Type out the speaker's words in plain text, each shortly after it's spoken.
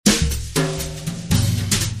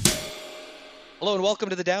Hello and welcome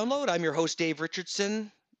to the download. I'm your host, Dave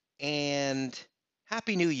Richardson, and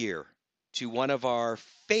Happy New Year to one of our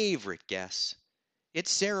favorite guests. It's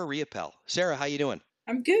Sarah Riopel. Sarah, how you doing?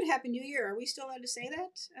 I'm good. Happy New Year. Are we still allowed to say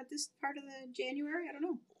that at this part of the January? I don't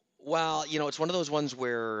know. Well, it's one of those ones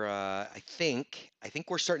where I think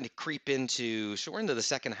we're starting to creep into, so we're into the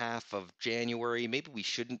second half of January. Maybe we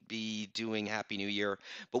shouldn't be doing Happy New Year,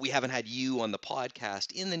 but we haven't had you on the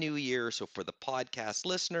podcast in the new year. So for the podcast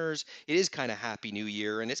listeners, it is kind of Happy New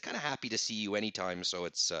Year, and it's kind of happy to see you anytime. So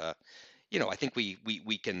I think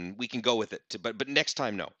we can go with it. But next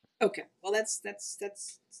time, no. Okay. Well, that's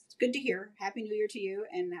good to hear. Happy New Year to you,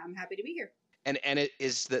 and I'm happy to be here. And it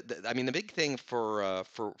is I mean, the big thing for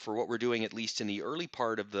what we're doing, at least in the early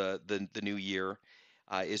part of the new year,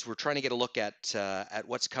 is we're trying to get a look at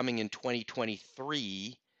what's coming in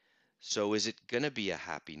 2023. So is it going to be a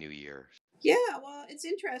happy new year? Yeah. Well, it's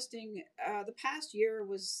interesting. The past year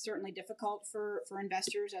was certainly difficult for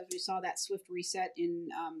investors as we saw that swift reset in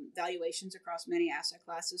valuations across many asset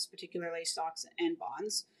classes, particularly stocks and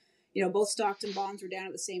bonds. Both stocks and bonds were down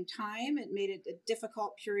at the same time. It made it a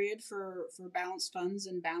difficult period for balanced funds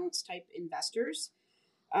and balanced type investors.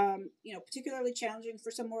 Particularly challenging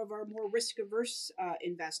for some more of our more risk averse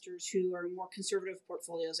investors who are more conservative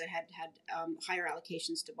portfolios that had higher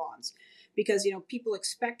allocations to bonds, because people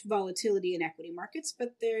expect volatility in equity markets,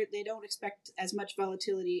 but they don't expect as much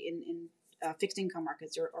volatility in fixed income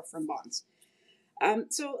markets or from bonds.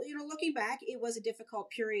 So, looking back, it was a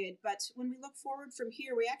difficult period. But when we look forward from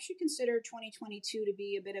here, we actually consider 2022 to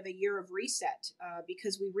be a bit of a year of reset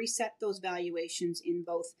because we reset those valuations in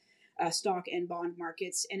both stock and bond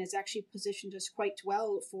markets, and it's actually positioned us quite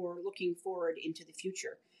well for looking forward into the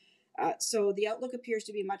future. So the outlook appears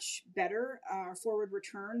to be much better. Our forward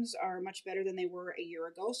returns are much better than they were a year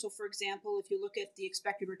ago. So, for example, if you look at the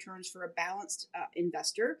expected returns for a balanced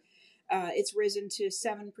investor, it's risen to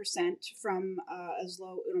 7% from as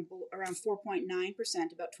low around 4.9%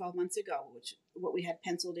 about 12 months ago, which what we had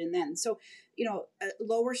penciled in then. So, a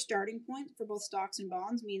lower starting point for both stocks and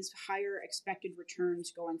bonds means higher expected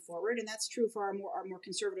returns going forward, and that's true for our more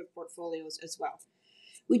conservative portfolios as well.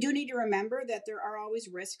 We do need to remember that there are always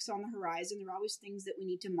risks on the horizon. There are always things that we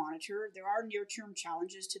need to monitor. There are near-term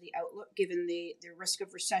challenges to the outlook, given the risk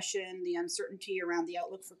of recession, the uncertainty around the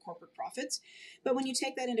outlook for corporate profits. But when you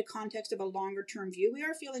take that into context of a longer-term view, we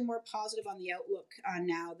are feeling more positive on the outlook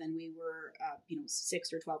now than we were,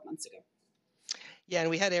 6 or 12 months ago. Yeah, and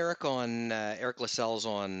we had Eric Lascelles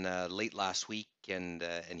on late last week, and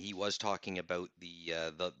he was talking about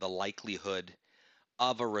the likelihood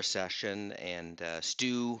of a recession. And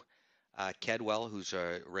Stu Kedwell, who's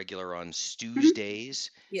a regular on Stu's Mm-hmm. days,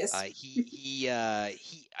 Yes. he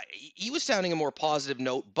was sounding a more positive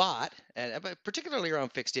note, but particularly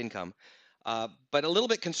around fixed income, but a little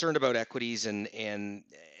bit concerned about equities and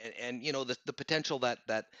the potential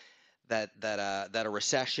that a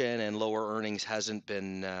recession and lower earnings hasn't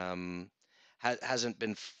been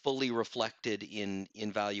fully reflected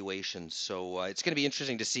in valuations. So it's going to be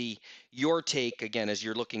interesting to see your take again as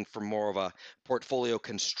you're looking for more of a portfolio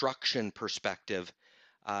construction perspective,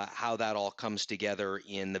 how that all comes together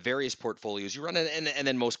in the various portfolios you run, and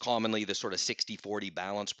then most commonly the sort of 60-40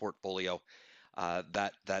 balance portfolio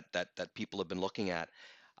that people have been looking at.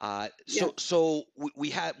 Yeah. So we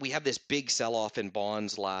have this big sell-off in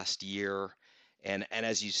bonds last year, and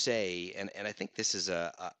as you say, and I think this is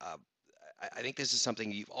I think this is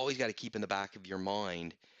something you've always got to keep in the back of your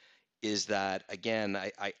mind, is that again,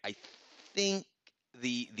 I think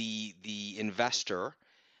the investor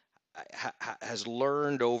has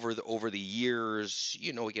learned over the years,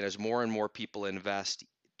 again, as more and more people invest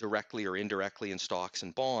directly or indirectly in stocks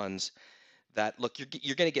and bonds, that look,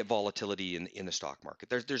 you're going to get volatility in the stock market.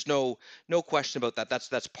 There's no question about that.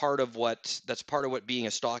 That's part of what being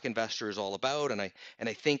a stock investor is all about. And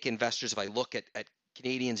I think investors, if I look at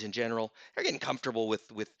Canadians in general, they're getting comfortable with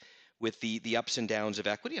the ups and downs of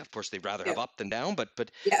equity. Of course, they'd rather Yeah. have up than down,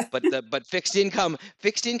 Yeah. but fixed income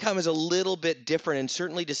is a little bit different, and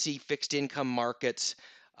certainly to see fixed income markets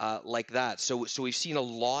like that. So we've seen a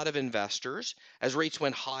lot of investors, as rates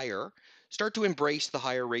went higher, start to embrace the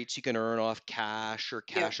higher rates you can earn off cash or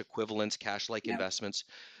Yeah. cash equivalents, cash-like Yeah. investments.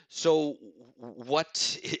 So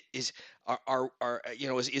what is are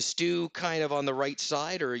is Stu kind of on the right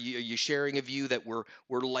side, or are you sharing a view that we're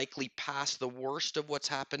likely past the worst of what's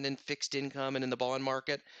happened in fixed income and in the bond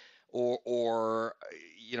market, or are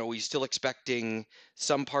you still expecting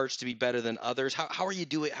some parts to be better than others? How are you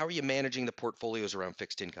doing? How are you managing the portfolios around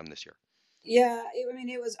fixed income this year? Yeah,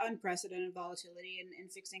 it was unprecedented volatility in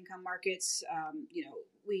fixed income markets.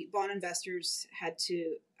 We bond investors had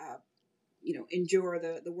to endure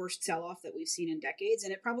the worst sell-off that we've seen in decades.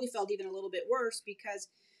 And it probably felt even a little bit worse because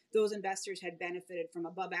those investors had benefited from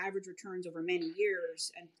above average returns over many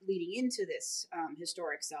years and leading into this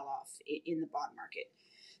historic sell-off in the bond market.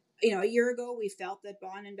 A year ago, we felt that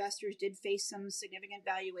bond investors did face some significant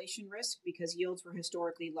valuation risk because yields were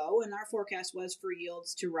historically low, and our forecast was for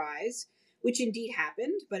yields to rise, which indeed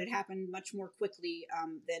happened, but it happened much more quickly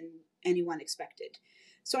than anyone expected.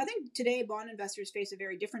 So I think today bond investors face a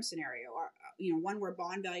very different scenario, one where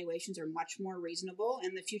bond valuations are much more reasonable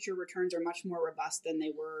and the future returns are much more robust than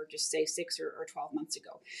they were just say 6 or 12 months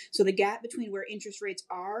ago. So the gap between where interest rates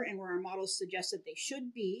are and where our models suggest that they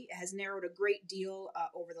should be has narrowed a great deal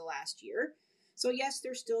over the last year. So yes,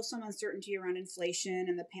 there's still some uncertainty around inflation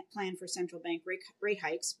and the plan for central bank rate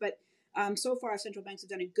hikes, but so far, central banks have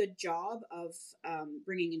done a good job of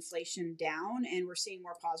bringing inflation down, and we're seeing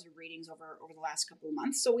more positive readings over the last couple of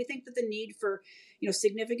months. So we think that the need for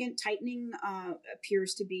significant tightening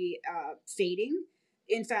appears to be fading.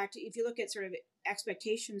 In fact, if you look at sort of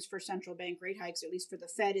expectations for central bank rate hikes, at least for the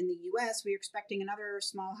Fed in the U.S., we're expecting another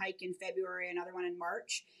small hike in February, another one in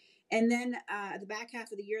March. And then the back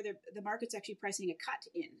half of the year, the market's actually pricing a cut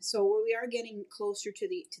in. So we are getting closer to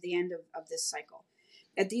the end of this cycle.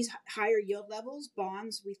 At these higher yield levels,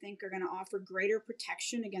 bonds, we think, are going to offer greater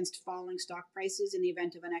protection against falling stock prices in the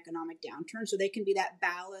event of an economic downturn. So they can be that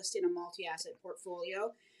ballast in a multi-asset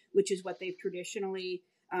portfolio, which is what they've traditionally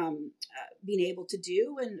been able to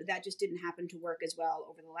do. And that just didn't happen to work as well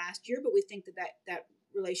over the last year. But we think that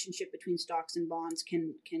relationship between stocks and bonds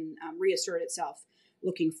can reassert itself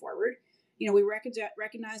looking forward. We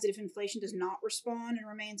recognize that if inflation does not respond and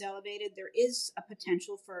remains elevated, there is a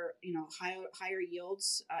potential for higher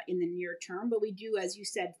yields in the near term. But we do, as you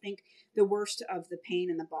said, think the worst of the pain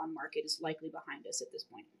in the bond market is likely behind us at this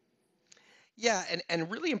point. Yeah, and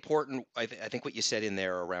really important, I think what you said in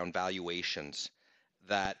there around valuations,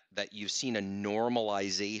 that you've seen a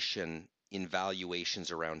normalization in valuations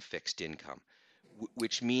around fixed income,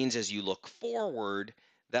 which means as you look forward,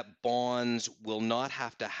 that bonds will not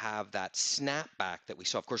have to have that snapback that we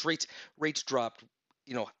saw. Of course, rates dropped,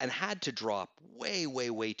 and had to drop way, way,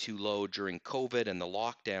 way too low during COVID and the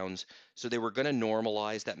lockdowns. So they were going to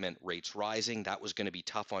normalize. That meant rates rising. That was going to be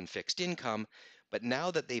tough on fixed income. But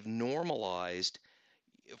now that they've normalized,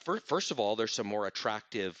 first of all, there's some more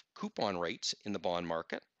attractive coupon rates in the bond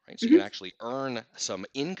market, right? So you can actually earn some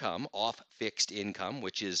income off fixed income,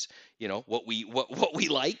 which is, what we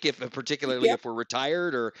like, particularly Yep. if we're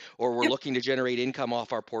retired or we're Yep. looking to generate income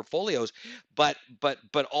off our portfolios, but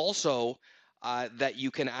also that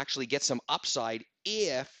you can actually get some upside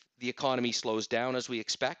if the economy slows down as we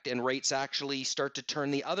expect and rates actually start to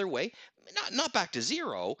turn the other way, not back to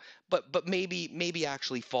zero, but maybe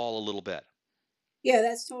actually fall a little bit. Yeah,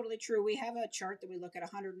 that's totally true. We have a chart that we look at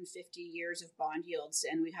 150 years of bond yields,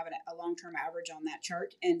 and we have a long-term average on that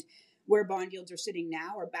chart. And where bond yields are sitting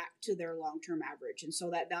now are back to their long-term average. And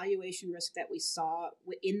so that valuation risk that we saw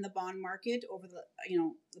in the bond market over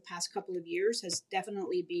the past couple of years has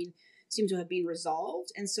definitely seems to have been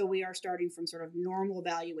resolved. And so we are starting from sort of normal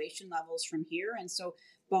valuation levels from here. And so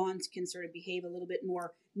bonds can sort of behave a little bit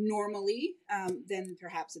more normally than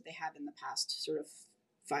perhaps that they have in the past sort of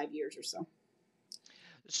 5 years or so.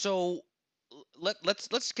 So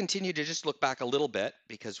let's continue to just look back a little bit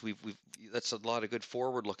because we've that's a lot of good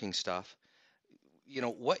forward-looking stuff.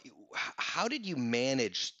 How did you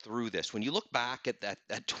manage through this when you look back at that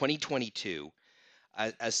 2022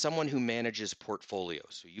 as someone who manages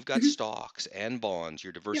portfolios? So you've got Mhm. stocks and bonds,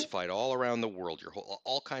 you're Yep. diversified all around the world, you're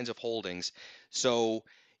all kinds of holdings. So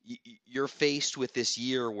you're faced with this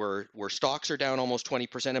year where stocks are down almost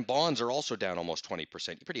 20% and bonds are also down almost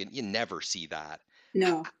 20%. You never see that.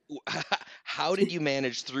 No. How did you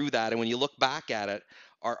manage through that? And when you look back at it,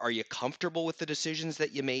 are you comfortable with the decisions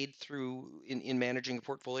that you made through in managing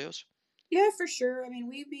portfolios? Yeah, for sure. I mean,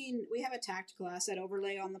 we have a tactical asset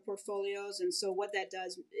overlay on the portfolios, and so what that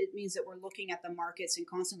does, it means that we're looking at the markets and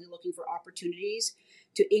constantly looking for opportunities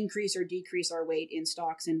to increase or decrease our weight in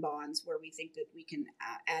stocks and bonds where we think that we can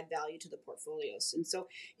add value to the portfolios. And so,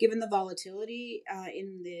 given the volatility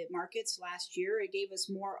in the markets last year, it gave us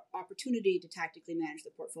more opportunity to tactically manage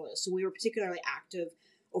the portfolio. So we were particularly active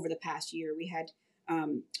over the past year. We had,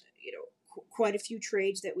 quite a few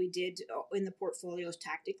trades that we did in the portfolios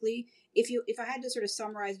tactically. If I had to sort of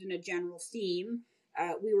summarize it in a general theme,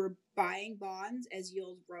 we were buying bonds as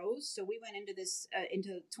yields rose. So we went into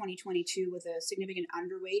 2022 with a significant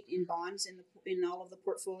underweight in bonds in all of the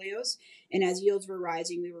portfolios. And as yields were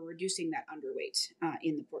rising, we were reducing that underweight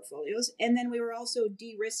in the portfolios. And then we were also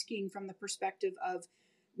de-risking from the perspective of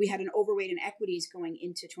we had an overweight in equities going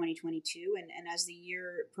into 2022, and as the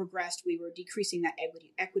year progressed, we were decreasing that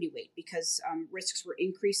equity weight because risks were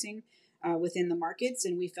increasing within the markets,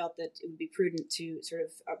 and we felt that it would be prudent to sort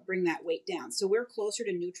of bring that weight down. So we're closer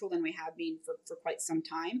to neutral than we have been for quite some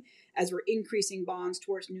time, as we're increasing bonds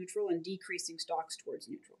towards neutral and decreasing stocks towards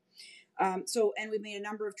neutral. And we've made a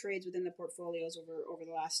number of trades within the portfolios over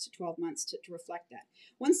the last 12 months to reflect that.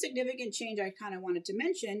 One significant change I kind of wanted to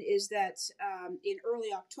mention is that in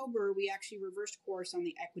early October, we actually reversed course on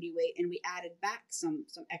the equity weight, and we added back some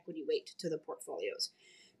equity weight to the portfolios,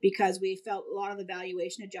 because we felt a lot of the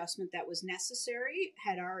valuation adjustment that was necessary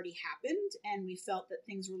had already happened, and we felt that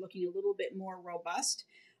things were looking a little bit more robust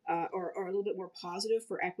or a little bit more positive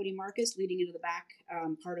for equity markets leading into the back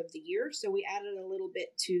part of the year. So we added a little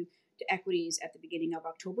bit to equities at the beginning of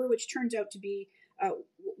October, which turns out to be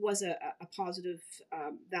was a positive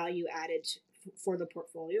value added for the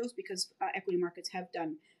portfolios, because equity markets have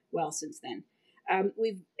done well since then.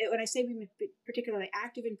 When I say we've been particularly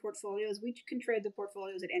active in portfolios, we can trade the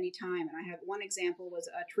portfolios at any time. And I have one example was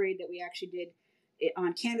a trade that we actually did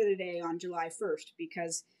on Canada Day on July 1st,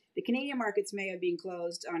 because the Canadian markets may have been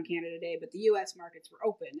closed on Canada Day, but the U.S. markets were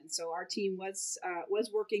open, and so our team was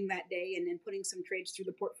working that day and then putting some trades through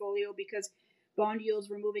the portfolio, because bond yields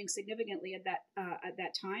were moving significantly at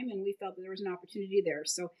that time, and we felt that there was an opportunity there.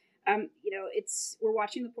 So, we're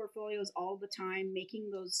watching the portfolios all the time,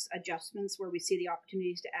 making those adjustments where we see the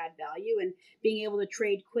opportunities to add value, and being able to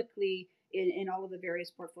trade quickly in all of the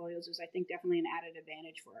various portfolios is, I think, definitely an added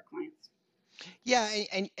advantage for our clients. Yeah,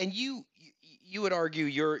 and you would argue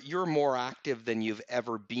you're more active than you've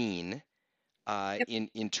ever been Yep.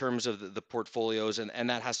 in terms of the portfolios, and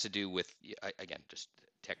that has to do with, again, just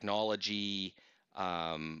technology,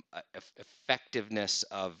 effectiveness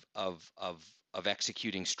of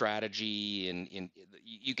executing strategy, and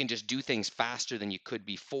you can just do things faster than you could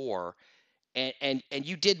before, and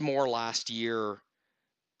you did more last year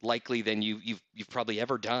likely than you've probably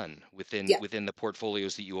ever done Yeah. within the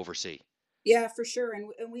portfolios that you oversee. Yeah, for sure.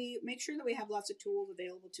 And we make sure that we have lots of tools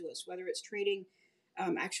available to us, whether it's trading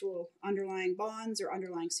actual underlying bonds or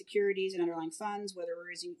underlying securities and underlying funds, whether we're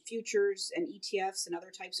using futures and ETFs and other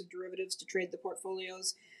types of derivatives to trade the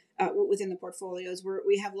portfolios within the portfolios.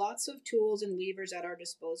 We have lots of tools and levers at our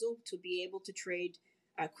disposal to be able to trade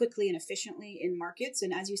quickly and efficiently in markets.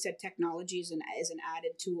 And as you said, technology is an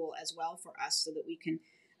added tool as well for us, so that we can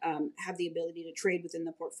have the ability to trade within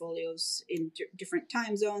the portfolios in different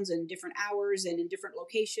time zones and different hours and in different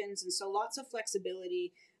locations. And so lots of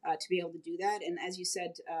flexibility to be able to do that. And as you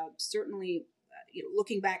said, certainly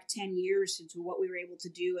looking back 10 years into what we were able to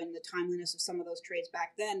do and the timeliness of some of those trades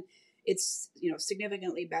back then, it's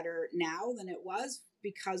significantly better now than it was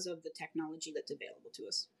because of the technology that's available to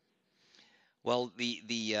us. Well,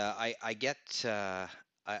 I get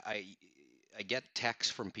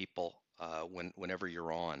texts from people whenever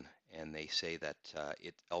you're on, and they say that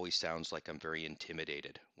it always sounds like I'm very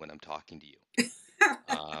intimidated when I'm talking to you,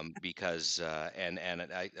 because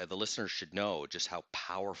the listeners should know just how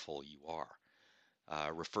powerful you are.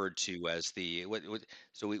 Referred to as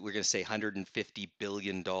so we're going to say $150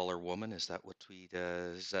 billion woman. Is that what we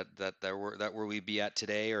is that where we'd be at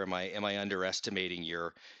today, or am I underestimating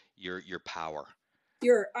your power?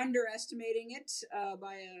 You're underestimating it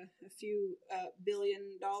by a few $1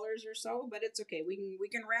 billion or so, but it's okay. We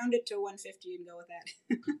can round it to 150 and go with that.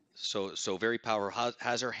 So very powerful.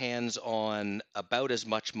 Has her hands on about as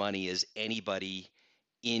much money as anybody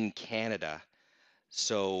in Canada.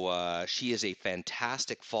 So she is a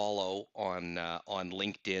fantastic follow on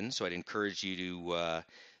LinkedIn. So I'd encourage you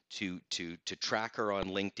to track her on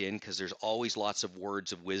LinkedIn, because there's always lots of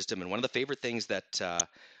words of wisdom. And one of the favorite things that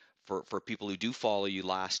for people who do follow you,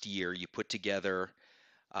 last year you put together,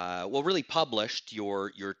 really published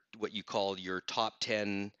your what you call your top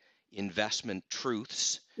 10 investment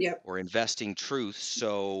truths. Yep. Or investing truths.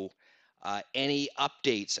 So any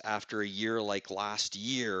updates after a year like last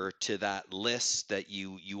year to that list that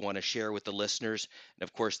you want to share with the listeners? And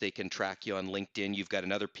of course, they can track you on LinkedIn. You've got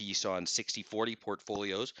another piece on 60/40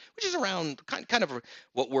 portfolios, which is around kind of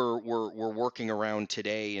what we're working around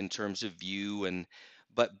today in terms of view. And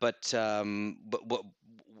but what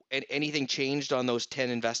anything changed on those 10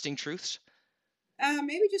 investing truths?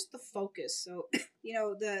 Maybe just the focus. So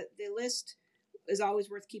the list is always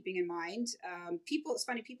worth keeping in mind. It's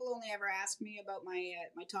funny, people only ever ask me about my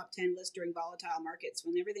top 10 list during volatile markets.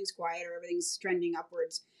 When everything's quiet or everything's trending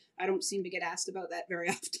upwards, I don't seem to get asked about that very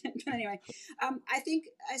often. But anyway, I think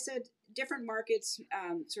I said different markets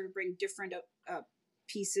sort of bring different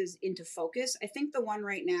pieces into focus. I think the one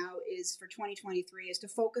right now is for 2023 is to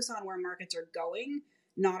focus on where markets are going,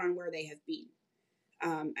 not on where they have been.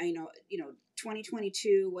 I know,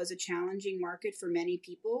 2022 was a challenging market for many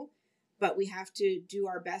people, but we have to do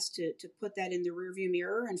our best to put that in the rearview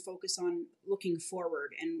mirror and focus on looking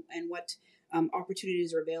forward and what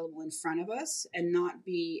opportunities are available in front of us, and not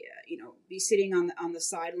be, be sitting on the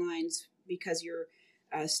sidelines because you're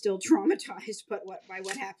still traumatized by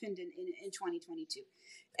what happened in 2022.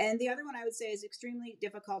 And the other one I would say is extremely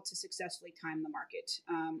difficult to successfully time the market.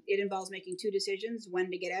 It involves making two decisions: when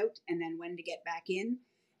to get out and then when to get back in.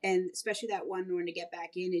 And especially that one, when to get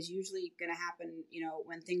back in, is usually going to happen,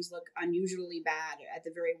 when things look unusually bad. At the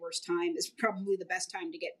very worst time is probably the best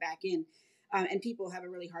time to get back in. And people have a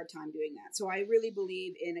really hard time doing that. So I really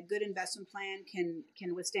believe in a good investment plan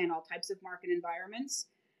can withstand all types of market environments.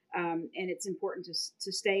 And it's important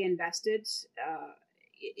to stay invested,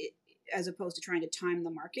 it, as opposed to trying to time the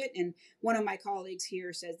market. And one of my colleagues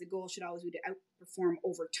here says the goal should always be to outperform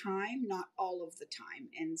over time, not all of the time.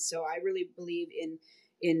 And so I really believe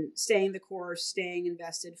in staying the course, staying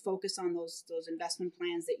invested, focus on those investment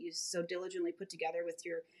plans that you so diligently put together with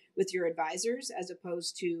your advisors, as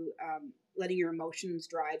opposed to letting your emotions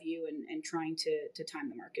drive you and trying to time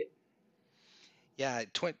the market. Yeah,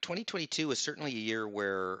 2022 was certainly a year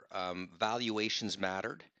where valuations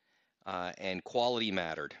mattered, and quality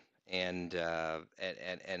mattered. And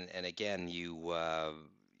again,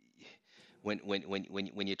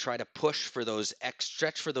 when you try to push for those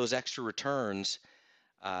stretch for those extra returns,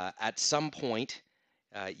 at some point,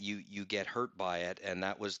 you get hurt by it. And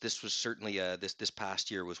this was certainly this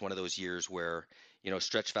past year was one of those years where,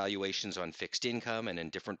 stretch valuations on fixed income and in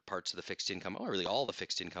different parts of the fixed income, or really all the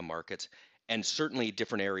fixed income markets, and certainly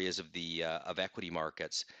different areas of the of equity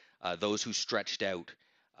markets. Those who stretched out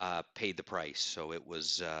paid the price. So it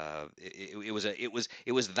was that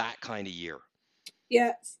kind of year.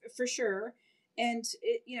 Yeah, for sure. And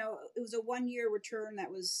it was a 1 year return that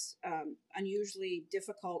was unusually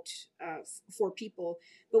difficult for people.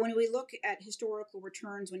 But when we look at historical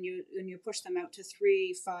returns, when you push them out to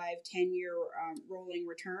 3, 5, 10 year rolling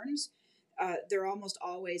returns, they're almost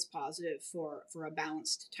always positive for a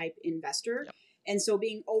balanced type investor. Yep. And so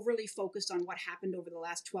being overly focused on what happened over the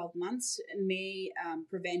last 12 months may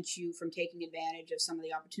prevent you from taking advantage of some of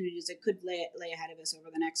the opportunities that could lay ahead of us over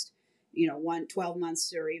the next 12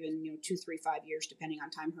 months, or even 2, 3, 5 years, depending on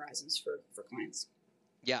time horizons for clients.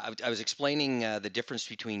 Yeah, I was explaining the difference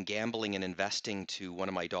between gambling and investing to one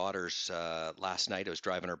of my daughters last night. I was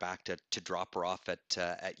driving her back to drop her off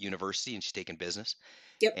at university, and she's taking business.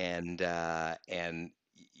 Yep. And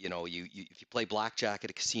you if you play blackjack at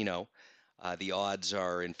a casino, the odds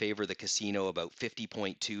are in favor of the casino about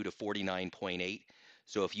 50.2 to 49.8.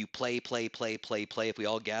 So if you play, if we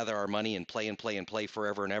all gather our money and play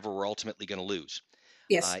forever and ever, we're ultimately going to lose.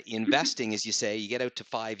 Yes. Investing, as you say, you get out to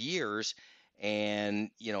 5 years,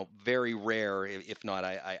 and very rare, if not,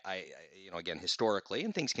 again, historically,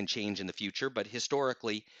 and things can change in the future, but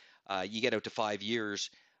historically, you get out to 5 years,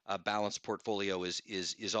 a balanced portfolio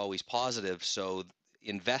is always positive. So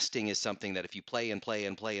investing is something that if you play and play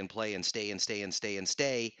and play and play and stay and stay and stay and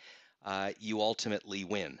stay, you ultimately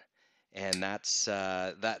win. And that's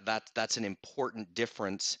an important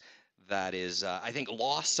difference that is, I think,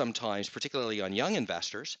 lost sometimes, particularly on young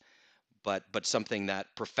investors, but something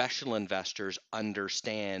that professional investors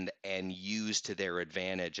understand and use to their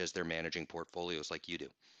advantage as they're managing portfolios like you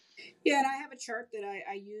do. Yeah, and I have a chart that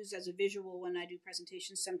I use as a visual when I do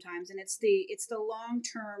presentations sometimes, and it's the long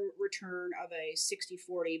term return of a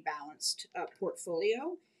 60/40 balanced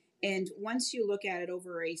portfolio. And once you look at it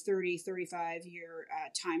over a 30, 35 year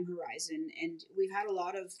time horizon, and we've had a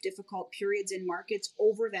lot of difficult periods in markets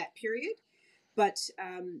over that period, but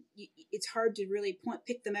it's hard to really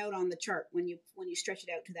pick them out on the chart when you stretch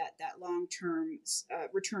it out to that long term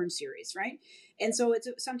return series, right? And so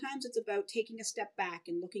sometimes it's about taking a step back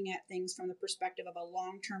and looking at things from the perspective of a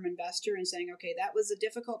long term investor and saying, okay, that was a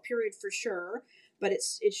difficult period for sure, but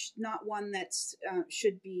it's not one that's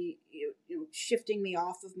should be shifting me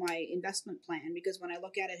off of my investment plan, because when I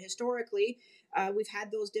look at it historically, we've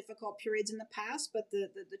had those difficult periods in the past, but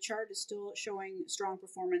the chart is still showing strong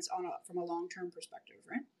performance from a long term perspective,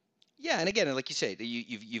 right? Yeah, and again, like you say,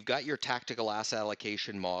 you've got your tactical asset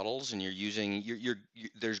allocation models, and you're using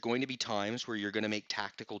there's going to be times where you're going to make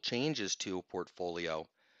tactical changes to a portfolio,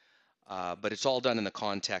 but it's all done in the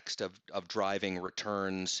context of driving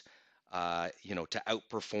returns, to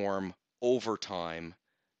outperform over time,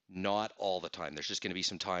 not all the time. There's just going to be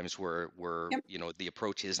some times where Yep. the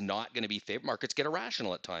approach is not going to be favored. Markets get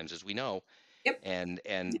irrational at times, as we know, Yep.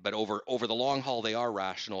 but over the long haul they are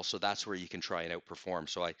rational. So that's where you can try and outperform.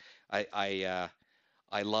 So I I uh,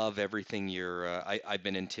 I love everything I've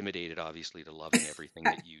been intimidated, obviously, to loving everything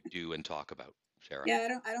that you do and talk about. Sarah.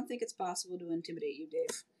 Yeah, I don't think it's possible to intimidate you,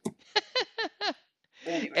 Dave. But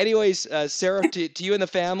anyway. Anyways, Sarah, to you and the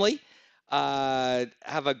family,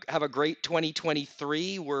 have a great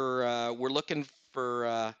 2023. We're looking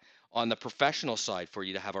for on the professional side for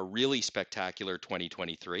you to have a really spectacular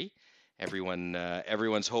 2023.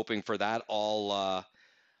 Everyone's hoping for that. All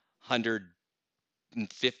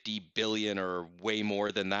 150 billion or way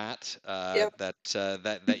more than that Yep.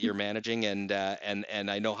 that you're managing, and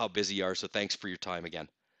I know how busy you are. So thanks for your time again.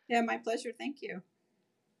 Yeah, my pleasure. Thank you.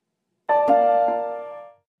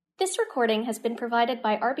 This recording has been provided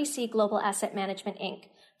by RBC Global Asset Management, Inc.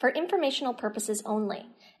 for informational purposes only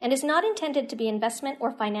and is not intended to be investment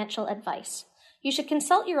or financial advice. You should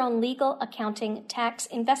consult your own legal, accounting, tax,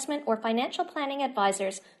 investment, or financial planning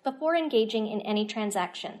advisors before engaging in any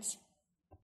transactions.